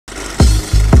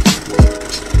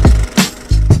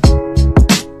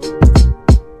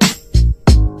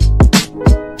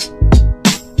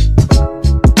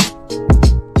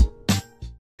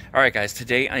Alright guys,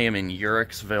 today I am in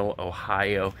Uhrichsville,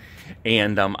 Ohio,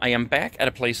 and I am back at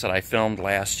a place that I filmed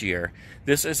last year.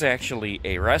 This is actually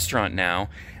a restaurant now.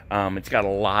 It's got a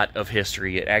lot of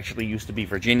history. It actually used to be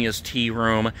Virginia's Tea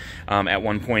Room. At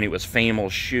one point it was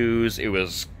Famous Shoes. It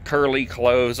was Curly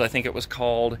Clothes, I think it was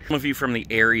called. Some of you from the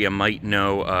area might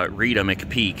know Rita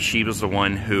McPeak. She was the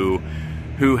one who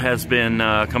has been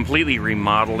completely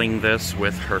remodeling this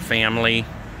with her family.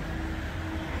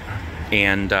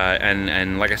 And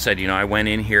like I said, you know, I went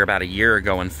in here about a year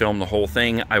ago and filmed the whole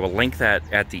thing. I will link that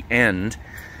at the end.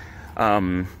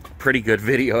 Pretty good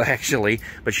video, actually.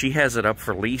 But she has it up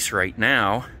for lease right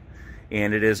now.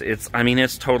 And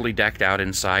it's totally decked out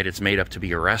inside. It's made up to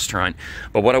be a restaurant.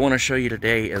 But what I want to show you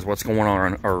today is what's going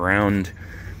on around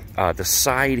the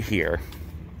side here.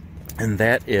 And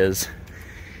that is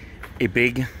a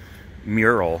big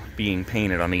mural being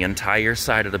painted on the entire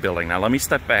side of the building. Now let me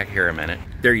step back here a minute.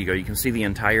 There you go, you can see the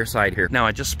entire side here. Now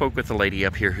I just spoke with the lady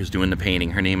up here who's doing the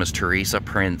painting. Her name is Teresa,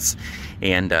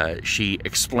 and she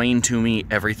explained to me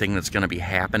everything that's going to be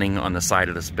happening on the side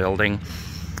of this building.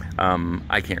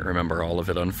 I can't remember all of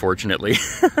it, unfortunately.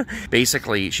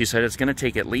 Basically, she said it's going to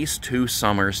take at least 2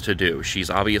 summers to do.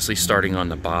 She's obviously starting on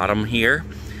the bottom here.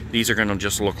 These are going to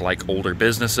just look like older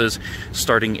businesses,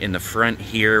 starting in the front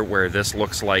here where this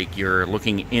looks like you're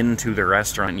looking into the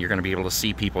restaurant and you're going to be able to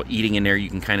see people eating in there. You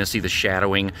can kind of see the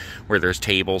shadowing where there's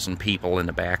tables and people in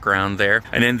the background there.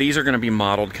 And then these are going to be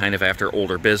modeled kind of after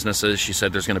older businesses. She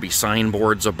said there's going to be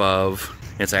signboards above.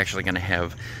 It's actually going to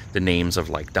have the names of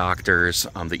like doctors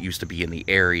that used to be in the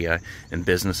area and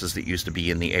businesses that used to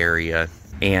be in the area.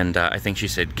 And I think she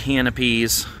said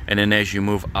canopies. And then as you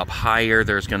move up higher,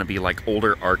 there's going to be like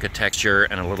older architecture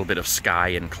and a little bit of sky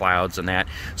and clouds and that.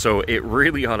 So it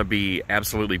really ought to be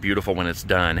absolutely beautiful when it's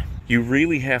done. You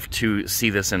really have to see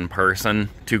this in person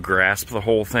to grasp the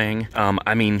whole thing.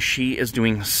 I mean, she is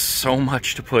doing so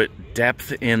much to put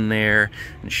depth in there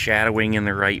and shadowing in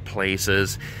the right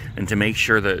places and to make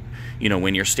sure that, you know,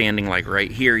 when you're standing like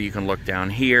right here, you can look down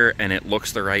here and it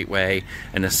looks the right way.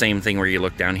 And the same thing where you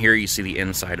look down here, you see the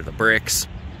inside of the bricks.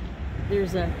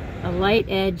 There's a light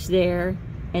edge there,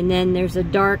 and then there's a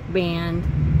dark band,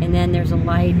 and then there's a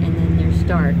light, and then there's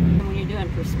dark. When you're doing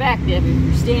perspective, if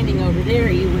you're standing over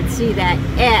there, you would see that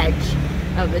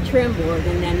edge of the trim board,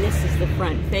 and then this is the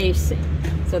front facing.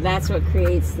 So that's what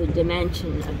creates the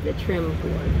dimension of the trim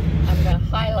board. I'm going to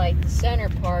highlight the center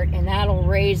part, and that'll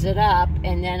raise it up,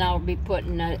 and then I'll be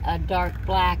putting a dark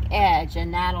black edge,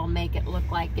 and that'll make it look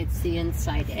like it's the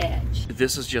inside edge.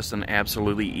 This is just an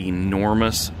absolutely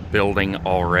enormous building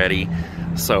already,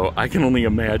 so I can only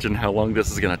imagine how long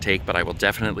this is going to take, but I will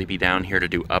definitely be down here to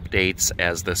do updates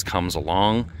as this comes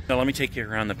along. Now let me take you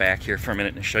around the back here for a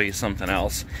minute and show you something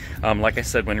else. Like I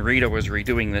said, when Rita was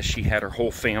redoing this, she had her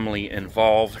whole family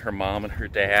involved, her mom and her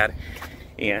dad.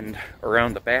 And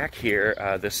around the back here,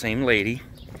 this same lady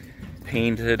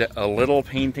painted a little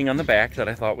painting on the back that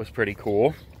I thought was pretty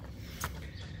cool.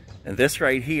 And this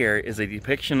right here is a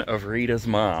depiction of Rita's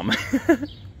mom. I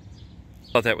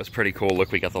thought that was pretty cool.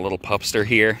 Look, we got the little pupster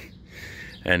here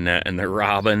and the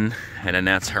robin, and then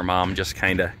that's her mom just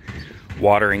kind of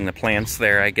watering the plants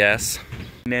there, I guess.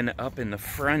 And then up in the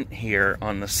front here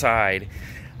on the side,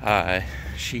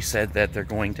 she said that they're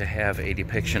going to have a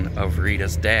depiction of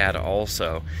Rita's dad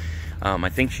also. I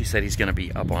think she said he's going to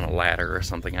be up on a ladder or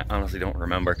something. I honestly don't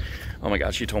remember. Oh my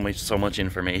god, she told me so much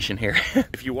information here.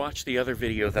 If you watch the other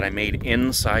video that I made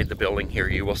inside the building here,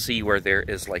 you will see where there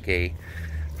is like a...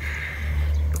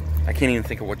 I can't even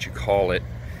think of what you call it.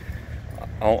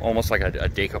 Almost like a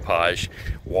decoupage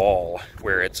wall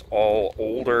where it's all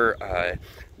older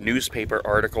newspaper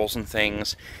articles and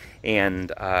things.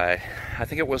 And I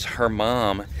think it was her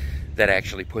mom that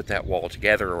actually put that wall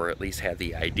together, or at least had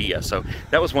the idea. So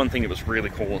that was one thing that was really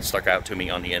cool and stuck out to me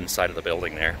on the inside of the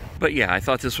building there. But yeah, I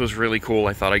thought this was really cool.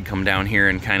 I thought I'd come down here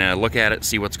and kind of look at it,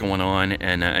 see what's going on,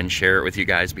 and share it with you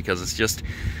guys, because it's just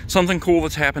something cool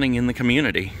that's happening in the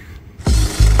community.